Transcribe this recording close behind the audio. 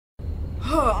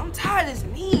I'm tired of this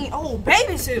mean old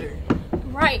babysitter.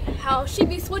 Right, how she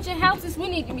be switching houses, we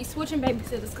need to be switching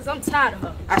babysitters because I'm tired of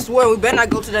her. I swear we better not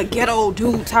go to the ghetto old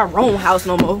dude Tyrone house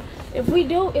no more. If we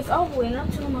do, it's over with and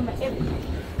I'm telling Mama everything.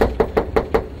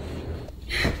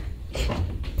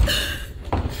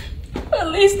 At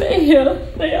least they here.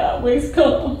 They always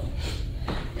come.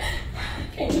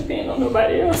 Can't depend on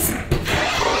nobody else.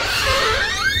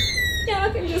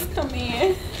 Y'all can just come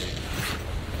in.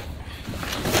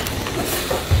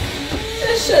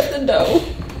 Just shut the door.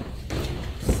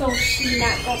 So she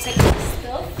not gonna take my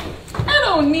stuff? I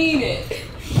don't need it.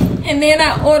 And then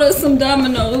I ordered some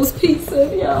Domino's pizza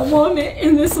if y'all want it.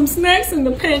 And there's some snacks in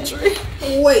the pantry.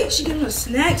 Wait, she giving us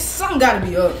snacks? Something gotta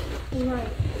be up. Right.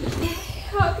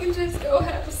 Y'all can just go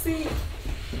have a seat.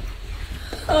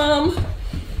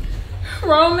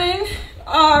 Roman,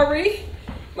 Arii,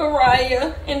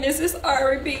 Mariah, and this is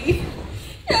Arii Babyy.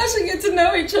 Y'all should get to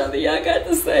know each other. Y'all got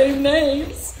the same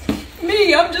names.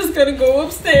 Me, I'm just gonna go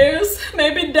upstairs,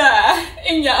 maybe die,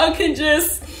 and y'all can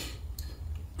just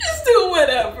do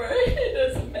whatever. It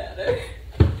doesn't matter.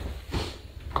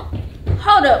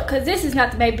 Hold up, cause this is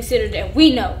not the babysitter that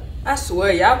we know. I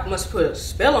swear, y'all must put a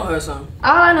spell on her or something.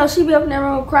 All I know, she be up in that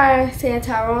room crying, saying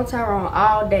Tyrone, Tyrone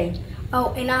all day.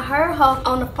 Oh, and I heard her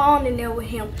on the phone in there with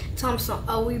him, telling me something,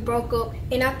 oh, we broke up,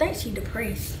 and I think she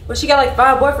depressed. But she got like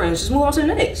 5 boyfriends. Just move on to the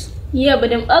next. Yeah, but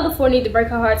them other 4 need to break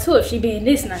her heart too if she being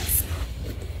this nice.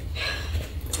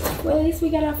 Well, at least we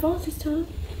got our phones this time.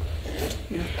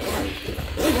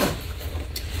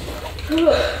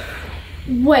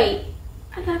 Wait,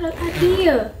 I got an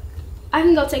idea. I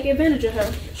can go take advantage of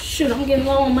her. Shoot, I'm getting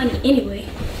low on money anyway.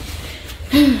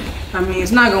 I mean,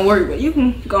 it's not gonna work, but you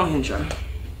can go ahead and try.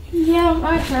 Yeah,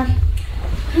 I'll try.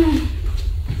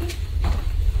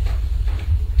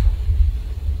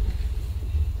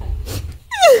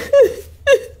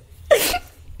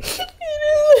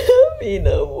 Me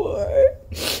no more.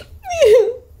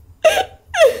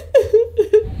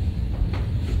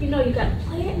 You know, you gotta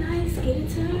play it nice, get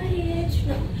into her head, you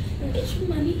know, and get your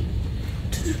money.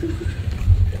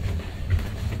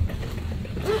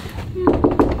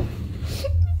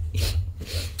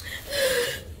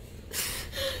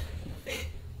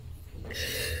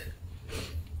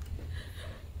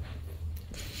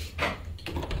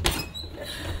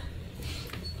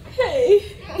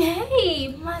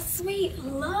 Hey, my sweet,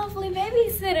 lovely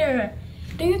babysitter.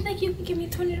 Do you think you can give me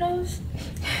 $20?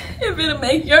 If it'll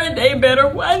make your day better,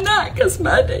 why not? Because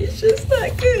my day's just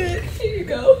not good. Here you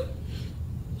go.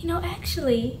 You know,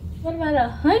 actually, what about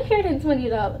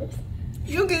 $120?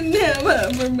 You can have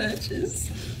however much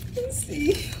is. Let's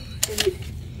see.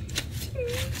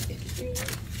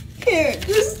 Here,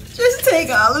 just take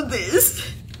all of this.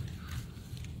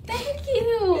 Thank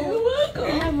you. You're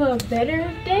welcome. Have a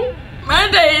better day? My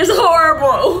day is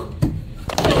horrible.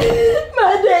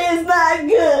 My day is not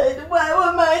good. Why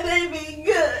would my day be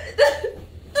good?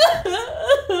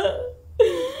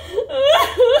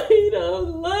 You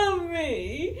don't love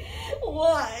me.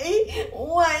 Why?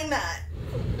 Why not?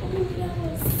 Oh, that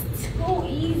was so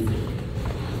easy.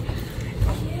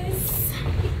 Yes.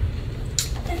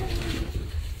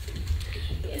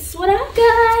 Guess what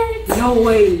I got? No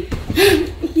way.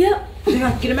 Yep. You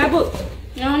gotta get a MacBook.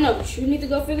 I don't know, but you need to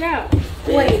go figure out.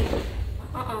 Wait.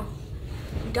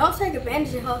 Don't take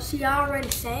advantage of her. She already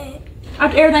sad.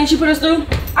 After everything she put us through,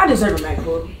 I deserve a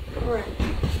MacBook. Right.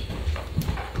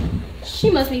 She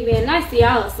must be being nice to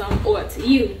y'all or something, or to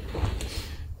you.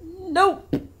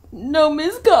 Nope. No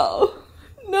missed call.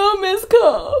 No missed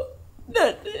call.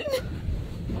 Nothing.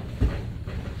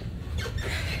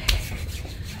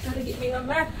 Gotta get me my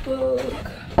MacBook.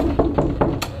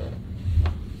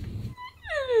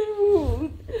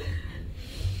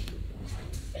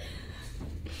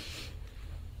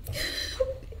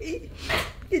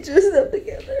 Get yourself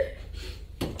together.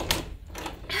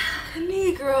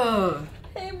 Kinigra.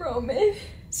 Hey, Roman.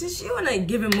 Since you in a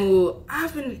giving mood,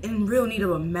 I've been in real need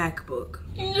of a MacBook.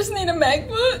 You just need a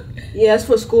MacBook? Yeah, it's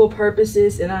for school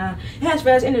purposes and it has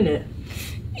fast internet.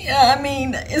 Yeah, I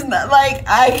mean, it's not like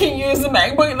I can use the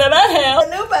MacBook that I have.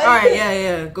 Nobody. Alright,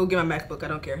 yeah. Go get my MacBook. I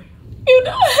don't care. You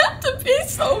don't have to be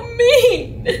so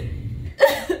mean.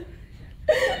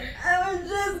 I was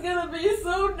just gonna be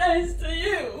so nice to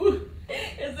you.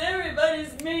 Because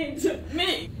everybody's mean to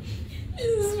me.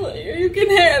 This is why you can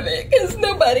have it. Because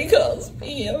nobody calls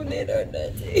me on it or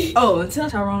nothing. Oh, and tell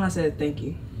Tyrone I said thank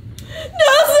you.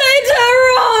 Don't say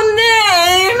Tyrone's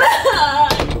name.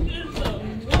 Just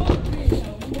don't love me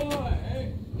no more.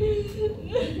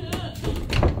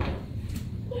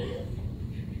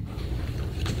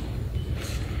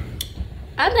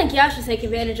 I think y'all should take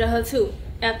advantage of her too,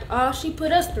 after all she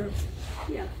put us through.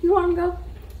 Yeah. You want to go?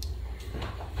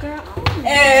 Girl,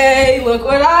 Hey, look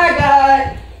what I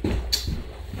got.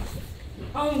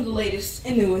 On the latest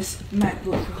and newest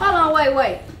MacBook. hold on,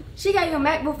 wait. She got your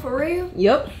MacBook for real?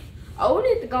 Yep. Oh,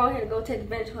 we need to go ahead and go take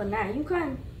advantage of her now. You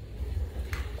coming?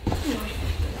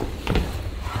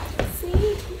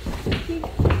 See?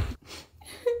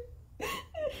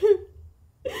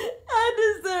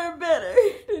 I deserve better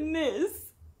than this.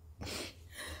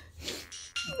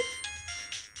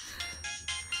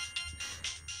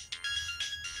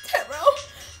 Tyrone.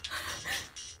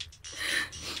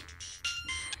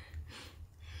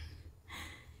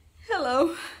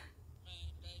 Hello.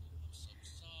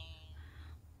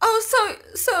 Oh,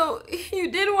 so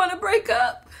you didn't want to break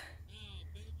up?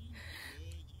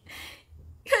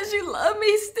 Cause you love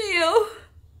me still.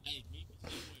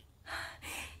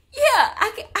 Yeah,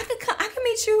 I can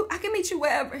meet you. I can meet you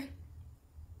wherever.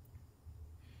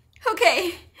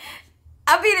 Okay,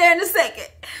 I'll be there in a second.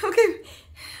 Okay.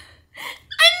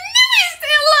 I knew you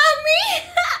still love me.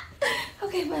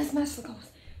 Okay, where's my clothes?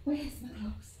 Where's my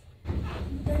clothes?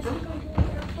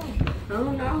 I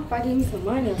don't know if I give me some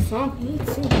money or something.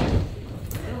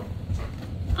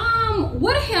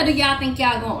 Where the hell do y'all think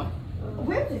y'all going?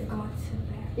 Where is it going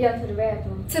to? Yeah, to the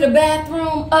bathroom. To the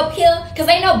bathroom up here? Cause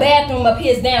ain't no bathroom up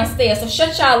here, it's downstairs. So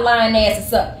shut y'all lying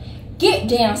asses up. Get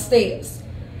downstairs.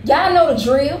 Y'all know the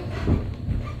drill.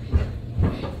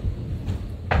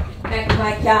 Acting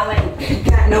like y'all ain't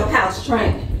got no house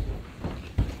training.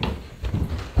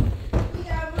 We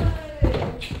got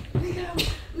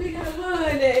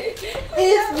money.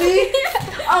 It's me.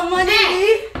 I'm money.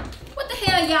 Hey, what the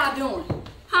hell y'all doing?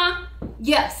 Huh?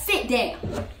 Yeah, sit down.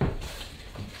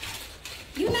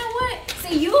 You know what?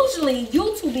 See, usually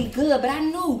you two be good, but I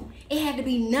knew it had to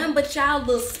be none but y'all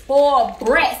little spoiled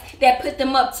brats that put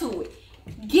them up to it.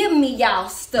 Give me y'all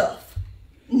stuff.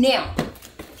 Now.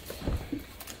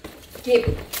 Give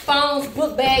it. Phones,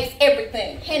 book bags,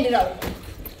 everything. Hand it over.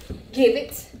 Give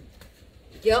it.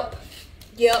 Yup.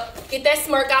 Get that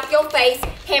smirk off your face.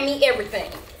 Hand me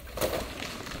everything.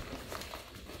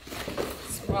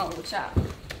 What's wrong with y'all?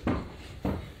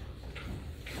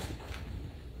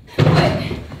 What?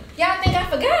 Y'all think I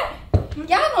forgot?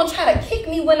 Y'all gonna try to kick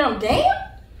me when I'm down?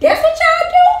 That's what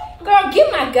y'all do? Girl,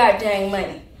 get my goddamn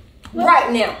money.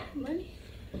 Right now. Money?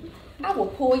 I will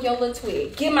pull your little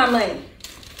twig. Get my money.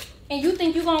 And you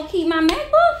think you gonna keep my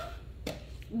MacBook?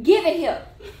 Give it here.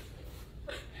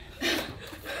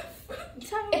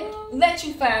 Let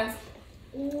you find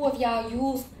who of y'all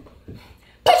use.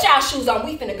 Put y'all shoes on.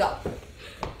 We finna go.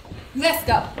 Let's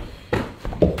go.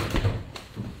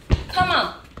 Come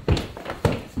on.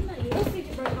 Somebody else need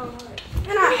to break my heart.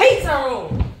 And I hate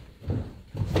Tyrone.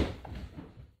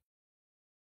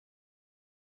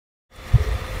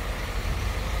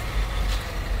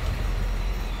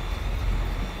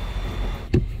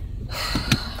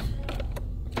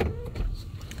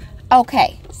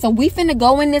 Okay, so we finna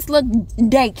go in this little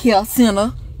daycare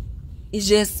center. It's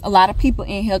just a lot of people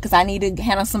in here because I need to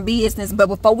handle some business. But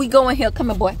before we go in here, come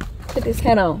here, boy. Put this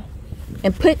hat on.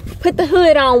 And put the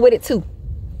hood on with it, too.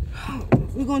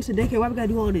 We going to the daycare. Why we gotta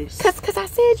do all this? Cause I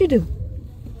said you do.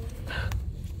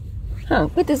 Huh,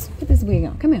 put this wig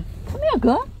on. Come here. Come here,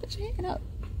 girl. Put your head up.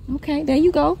 Okay, there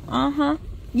you go. Uh-huh.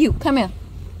 You, come here.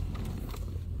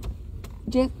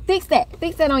 Just fix that.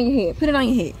 Fix that on your head. Put it on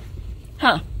your head.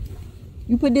 Huh.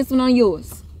 You put this one on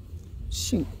yours.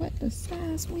 Shoot, what the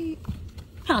size wig?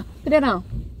 Huh, put that on.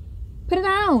 Put it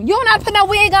on. You don't have to put no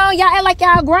wig on. Y'all act like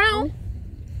y'all grown.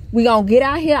 We gonna get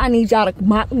out here. I need y'all to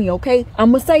mock me, okay?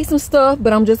 I'm gonna say some stuff,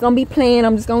 but I'm just gonna be playing.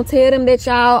 I'm just gonna tell them that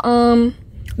y'all,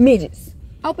 midgets.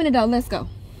 Open the door, let's go.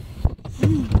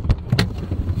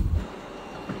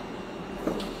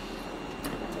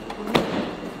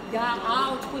 Y'all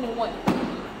all 21.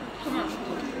 Come on.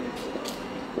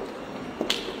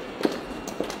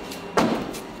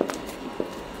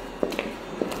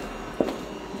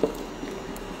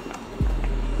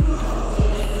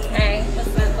 Hey,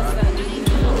 what's up?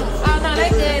 Oh, no, they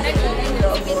good. They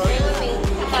good. Stay with me.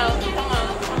 Come on.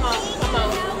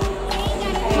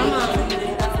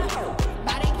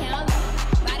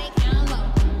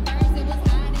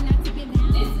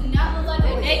 This does not look like a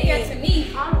daycare to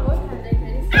me. I don't know what kind of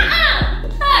daycare this is.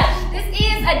 Hush. This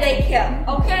is a daycare,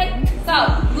 okay? So,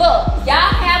 look,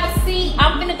 y'all have a seat.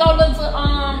 I'm finna go look to,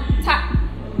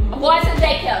 I'm going to the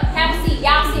daycare. Have a seat.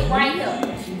 Y'all sit right here.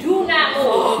 Do not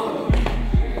move.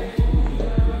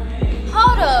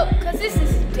 Hold up, because this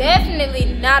is definitely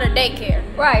not a daycare.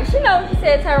 Right, she knows she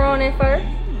said Tyrone at first.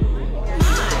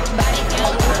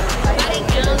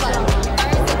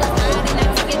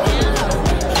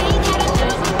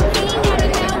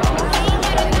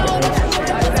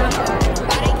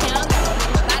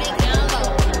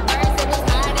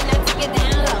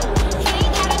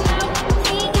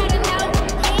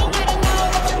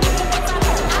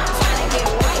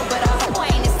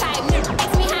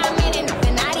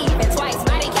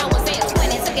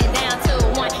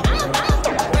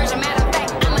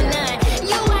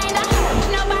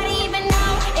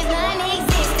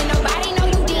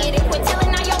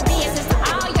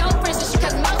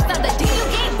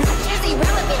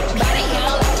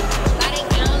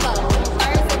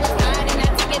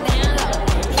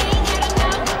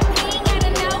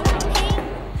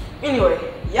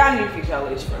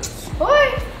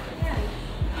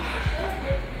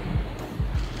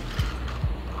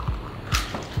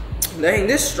 Dang,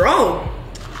 this strong.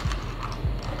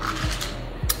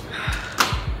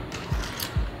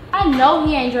 I know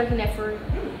he ain't drinking that fruit.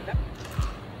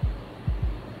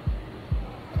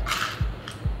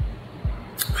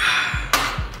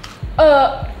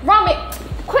 Roman,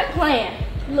 quit playing.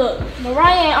 Look,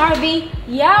 Mariah and Arii,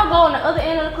 y'all go on the other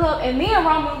end of the club, and me and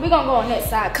Roman, we gonna go on that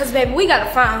side, cause baby, we gotta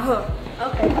find her.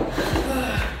 Okay.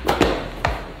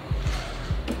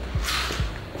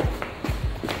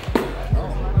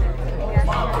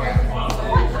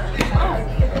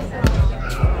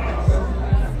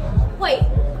 Wait,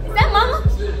 is that Mama?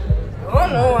 Oh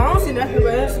no, I don't see nothing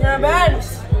but Instagram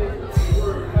baddies.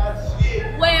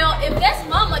 Well, if that's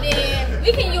Mama, then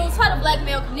we can use her to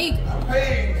blackmail Kinigra.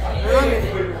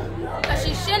 Cause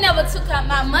she should never took out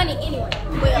my money anyway.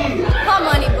 Well, her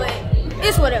money, but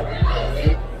it's whatever.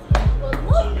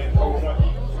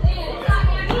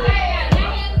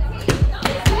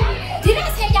 Did I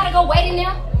tell y'all to go wait in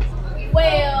there?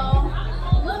 Well,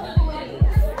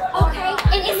 okay,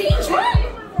 and is he drunk?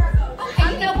 Okay,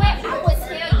 you know what? I would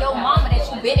tell your mama that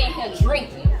you been in here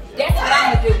drinking. That's what I'm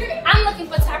gonna do. I'm looking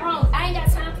for Tyrone. I ain't got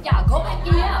time for y'all. Go back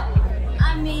in there.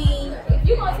 I mean, if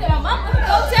you gonna tell my mama,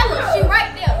 go tell her. She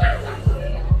right there.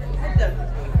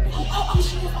 Oh,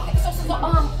 she is. Okay, so,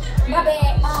 my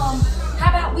bad. How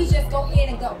about we just go ahead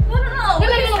and go? No. We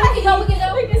can go.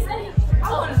 We can stay. I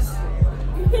wanna.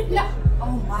 No.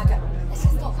 Oh my God. Let's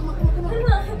just go. Come on.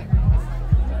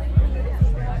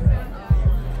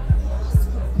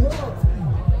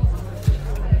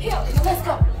 Here, let's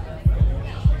go.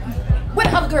 Where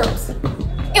the other girls? It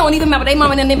don't even matter. They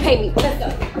mama and them didn't pay me. Let's go.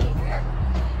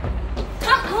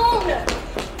 Come on.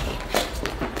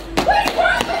 What's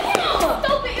wrong with him?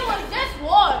 Stupid. It was just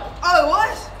water. Oh, it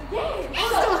was? Yeah.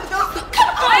 Come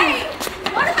on. Hey,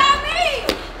 what about me?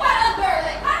 What other girl?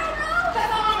 I don't know. That's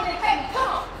my mama didn't pay me. Come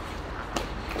on.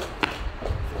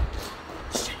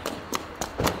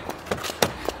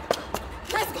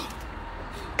 Let's go.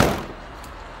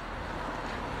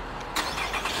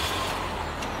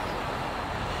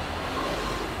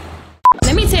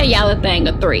 Let me tell y'all a thing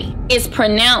of three. It's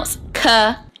pronounced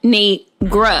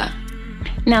Kinigra.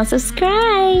 Now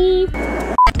subscribe.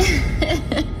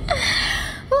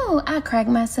 Ooh, I cracked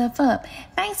myself up.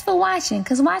 Thanks for watching,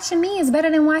 because watching me is better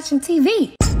than watching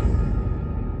TV.